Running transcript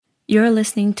You're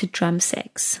listening to Drum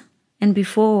Sex. And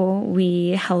before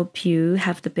we help you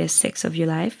have the best sex of your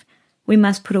life, we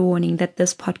must put a warning that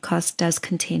this podcast does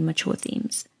contain mature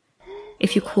themes.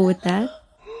 If you're cool with that,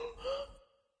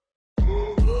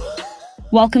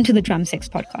 welcome to the Drum Sex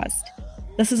Podcast.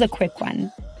 This is a quick one,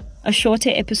 a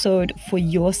shorter episode for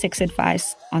your sex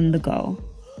advice on the go.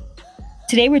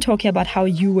 Today we're talking about how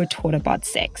you were taught about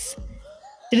sex.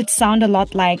 Did it sound a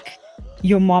lot like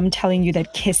your mom telling you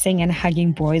that kissing and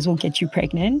hugging boys will get you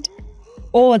pregnant?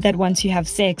 Or that once you have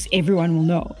sex, everyone will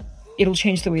know? It'll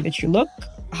change the way that you look,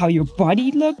 how your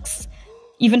body looks,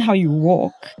 even how you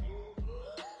walk.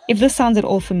 If this sounds at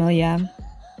all familiar,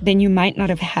 then you might not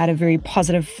have had a very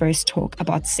positive first talk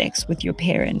about sex with your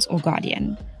parents or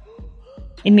guardian.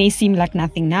 It may seem like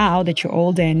nothing now that you're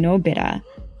older and know better,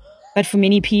 but for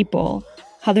many people,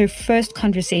 how their first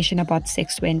conversation about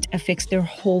sex went affects their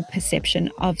whole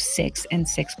perception of sex and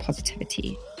sex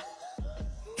positivity.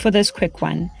 For this quick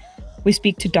one, we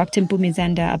speak to Dr.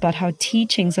 Mpumezanda about how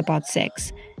teachings about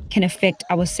sex can affect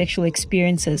our sexual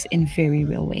experiences in very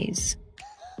real ways.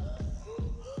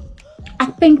 I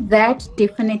think that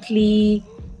definitely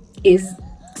is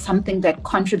something that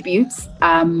contributes.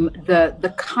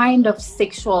 The kind of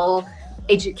sexual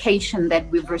education that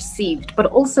we've received, but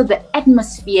also the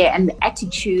atmosphere and the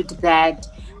attitude that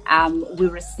we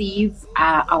receive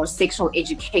our sexual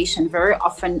education very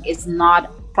often is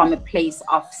not from a place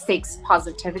of sex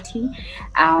positivity.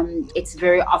 It's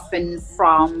very often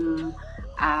from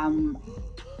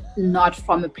not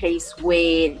from a place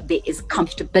where there is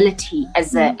comfortability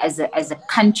as a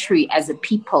country, as a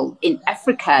people. In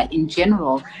Africa in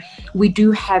general, we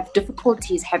do have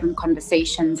difficulties having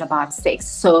conversations about sex.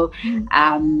 So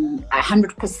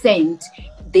 100%,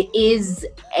 there is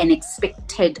an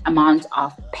expected amount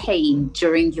of pain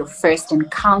during your first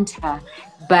encounter,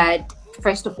 but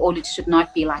first of all, it should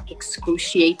not be like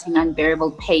excruciating,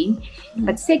 unbearable pain.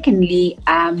 But secondly,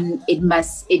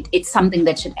 it's something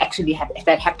that should actually have, if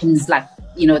that happens like,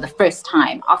 the first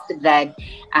time. After that,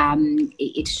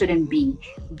 it shouldn't be.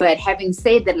 But having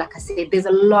said that, like I said, there's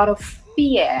a lot of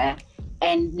fear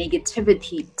and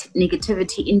negativity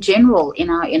in general in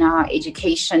our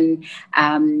education,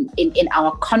 in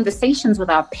our conversations with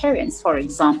our parents. For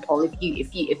example,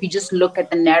 if you just look at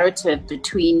the narrative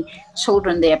between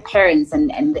children, their parents,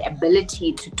 and the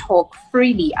ability to talk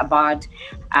freely about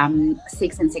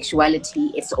sex and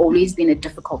sexuality, it's always been a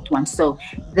difficult one. So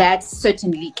that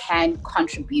certainly can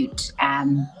contribute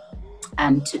to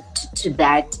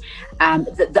that.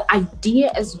 The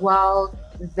idea as well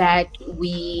that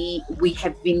we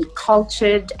have been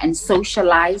cultured and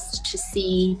socialized to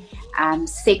see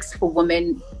sex for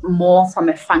women more from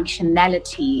a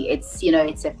functionality. It's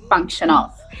a function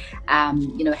of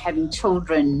having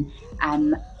children,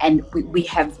 and we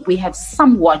have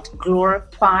somewhat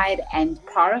glorified and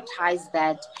prioritized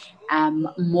that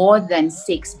more than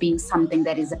sex being something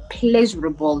that is a pleasure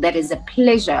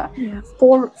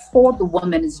for the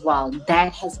woman as well.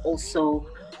 That has also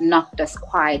knocked us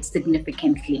quite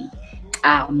significantly.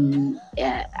 I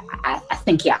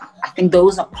think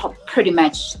those are pretty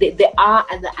much, there are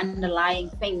other underlying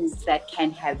things that can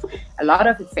have a lot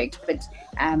of effect, but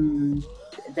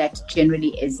that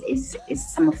generally is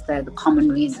some of the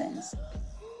common reasons.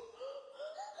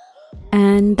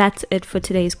 And that's it for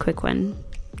today's quick one.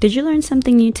 Did you learn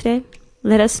something new today?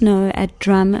 Let us know at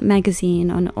Drum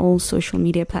Magazine on all social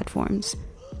media platforms.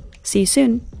 See you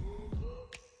soon.